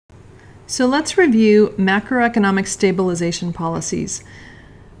So let's review macroeconomic stabilization policies.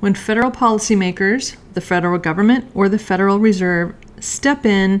 When federal policymakers, the federal government, or the Federal Reserve step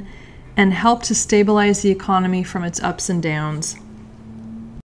in and help to stabilize the economy from its ups and downs.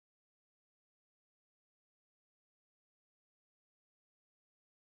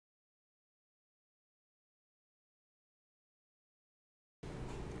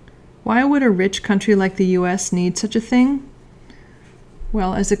 Why would a rich country like the US need such a thing?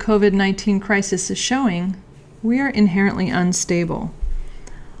 Well, as the COVID-19 crisis is showing, we are inherently unstable.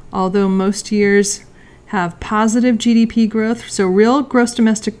 Although most years have positive GDP growth, so real gross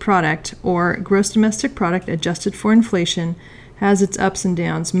domestic product, or gross domestic product adjusted for inflation, has its ups and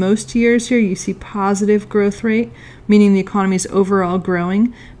downs. Most years here you see positive growth rate, meaning the economy is overall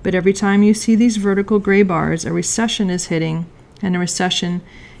growing, but every time you see these vertical gray bars, a recession is hitting, and a recession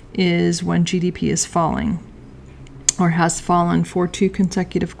is when GDP is falling, or has fallen for 2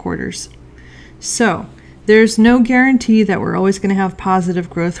 consecutive quarters. So there's no guarantee that we're always going to have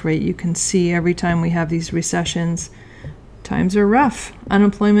positive growth rate. You can see every time we have these recessions, times are rough.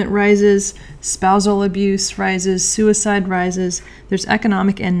 Unemployment rises, spousal abuse rises, suicide rises. There's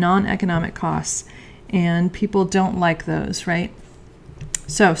economic and non-economic costs, and people don't like those, right?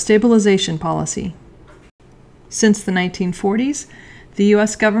 So, stabilization policy. Since the 1940s, the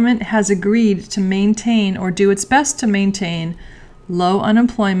U.S. government has agreed to maintain, or do its best to maintain, low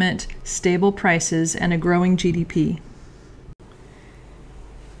unemployment, stable prices, and a growing GDP.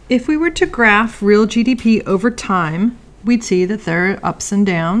 If we were to graph real GDP over time, we'd see that there are ups and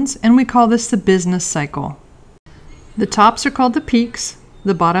downs, and we call this the business cycle. The tops are called the peaks,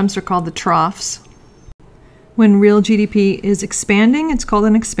 the bottoms are called the troughs. When real GDP is expanding, it's called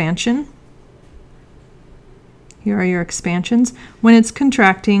an expansion. Here are your expansions. When it's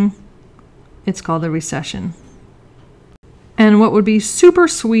contracting, it's called a recession. And what would be super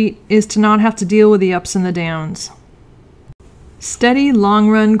sweet is to not have to deal with the ups and the downs. Steady,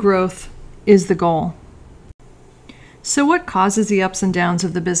 long-run growth is the goal. So what causes the ups and downs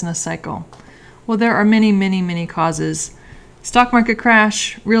of the business cycle? Well, there are many causes. Stock market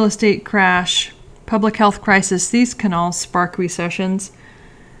crash, real estate crash, public health crisis, these can all spark recessions,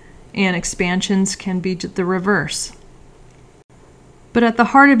 and expansions can be the reverse. But at the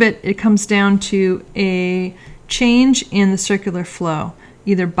heart of it, it comes down to a change in the circular flow.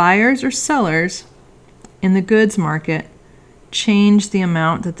 Either buyers or sellers in the goods market change the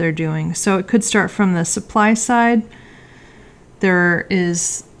amount that they're doing. So it could start from the supply side. There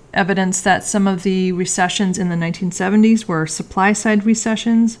is evidence that some of the recessions in the 1970s were supply side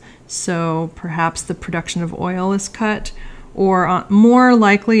recessions, so perhaps the production of oil is cut, or more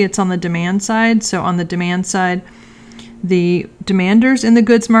likely it's on the demand side. So on the demand side, the demanders in the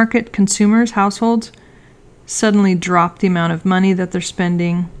goods market, consumers, households, suddenly drop the amount of money that they're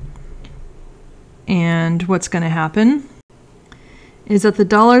spending. And what's going to happen is that the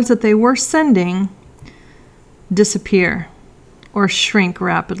dollars that they were sending disappear or shrink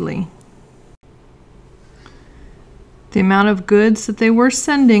rapidly. The amount of goods that they were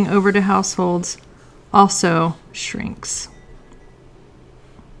sending over to households also shrinks.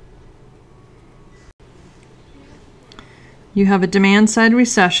 You have a demand-side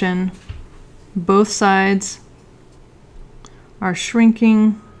recession. Both sides are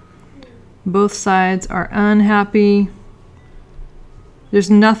shrinking. Both sides are unhappy. There's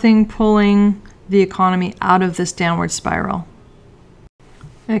nothing pulling the economy out of this downward spiral.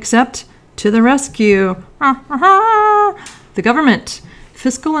 Except to the rescue. The government.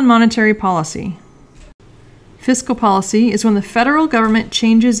 Fiscal and monetary policy. Fiscal policy is when the federal government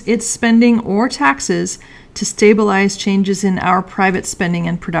changes its spending or taxes to stabilize changes in our private spending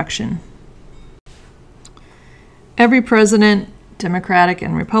and production. Every president, Democratic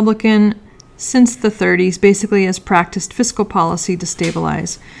and Republican, since the 30s basically has practiced fiscal policy to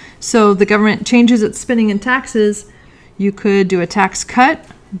stabilize. So the government changes its spending and taxes. You could do a tax cut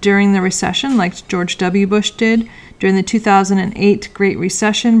during the recession like George W. Bush did. During the 2008 Great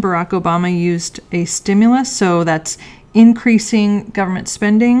Recession, Barack Obama used a stimulus, so that's increasing government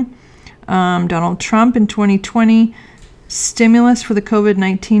spending. Donald Trump in 2020, stimulus for the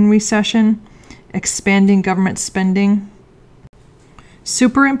COVID-19 recession, expanding government spending.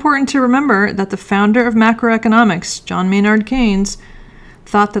 Super important to remember that the founder of macroeconomics, John Maynard Keynes,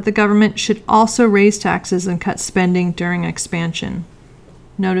 thought that the government should also raise taxes and cut spending during expansion.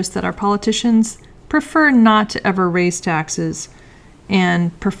 Notice that our politicians prefer not to ever raise taxes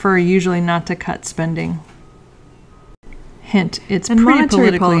and prefer usually not to cut spending. Hint, it's pretty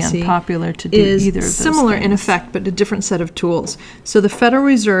politically unpopular to do either of those similar things. In effect, but a different set of tools. So the Federal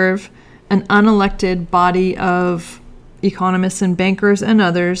Reserve, an unelected body of economists and bankers and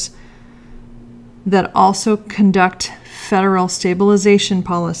others, that also conduct federal stabilization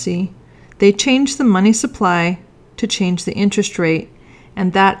policy, they change the money supply to change the interest rate,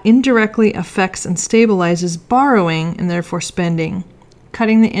 and that indirectly affects and stabilizes borrowing and therefore spending.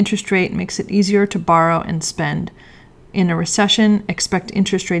 Cutting the interest rate makes it easier to borrow and spend. In a recession, expect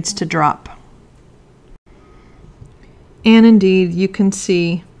interest rates to drop. And indeed, you can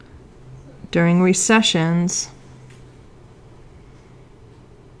see during recessions,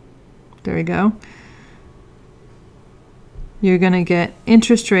 there we go, you're going to get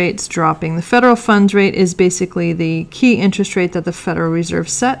interest rates dropping. The federal funds rate is basically the key interest rate that the Federal Reserve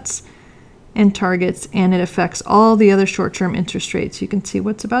sets and targets, and it affects all the other short-term interest rates. You can see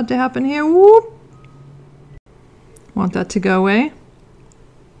what's about to happen here. Whoop! Want that to go away?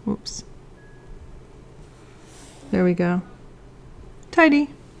 Whoops. There we go. Tidy.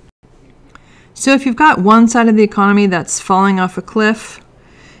 So if you've got one side of the economy that's falling off a cliff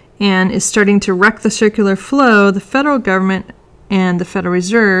and is starting to wreck the circular flow, the federal government and the Federal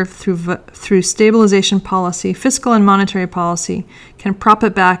Reserve, through stabilization policy, fiscal and monetary policy, can prop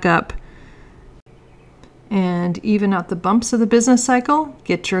it back up and even out the bumps of the business cycle,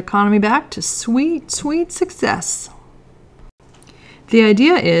 get your economy back to sweet, sweet success. The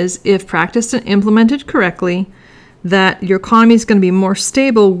idea is, if practiced and implemented correctly, that your economy is going to be more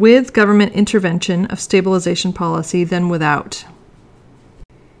stable with government intervention of stabilization policy than without.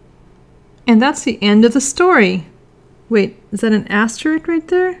 And that's the end of the story. Wait, is that an asterisk right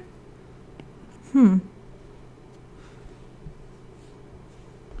there?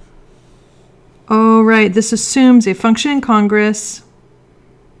 Oh, right, this assumes a functioning Congress,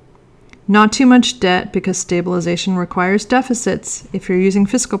 not too much debt because stabilization requires deficits if you're using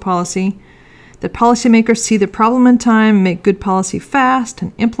fiscal policy, that policymakers see the problem in time, make good policy fast,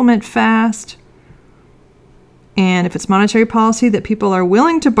 and implement fast. And if it's monetary policy, that people are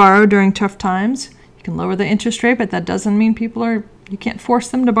willing to borrow during tough times. You can lower the interest rate, but that doesn't mean you can't force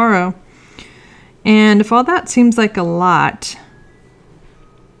them to borrow. And if all that seems like a lot,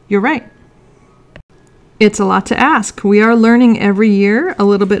 you're right. It's a lot to ask. We are learning every year a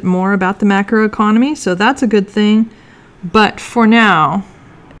little bit more about the macroeconomy, so that's a good thing. But for now,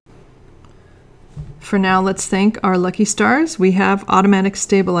 let's thank our lucky stars. We have automatic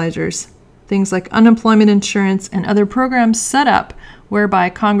stabilizers, things like unemployment insurance and other programs set up whereby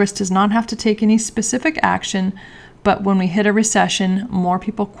Congress does not have to take any specific action, but when we hit a recession, more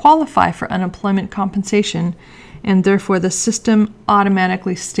people qualify for unemployment compensation, and therefore the system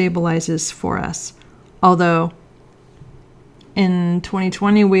automatically stabilizes for us. Although in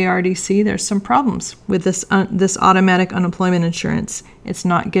 2020, we already see there's some problems with this automatic unemployment insurance. It's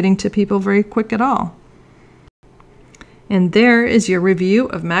not getting to people very quick at all. And there is your review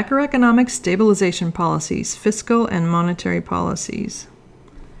of macroeconomic stabilization policies, fiscal and monetary policies.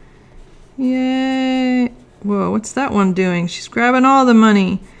 Yay! Whoa, what's that one doing? She's grabbing all the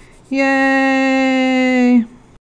money. Yay!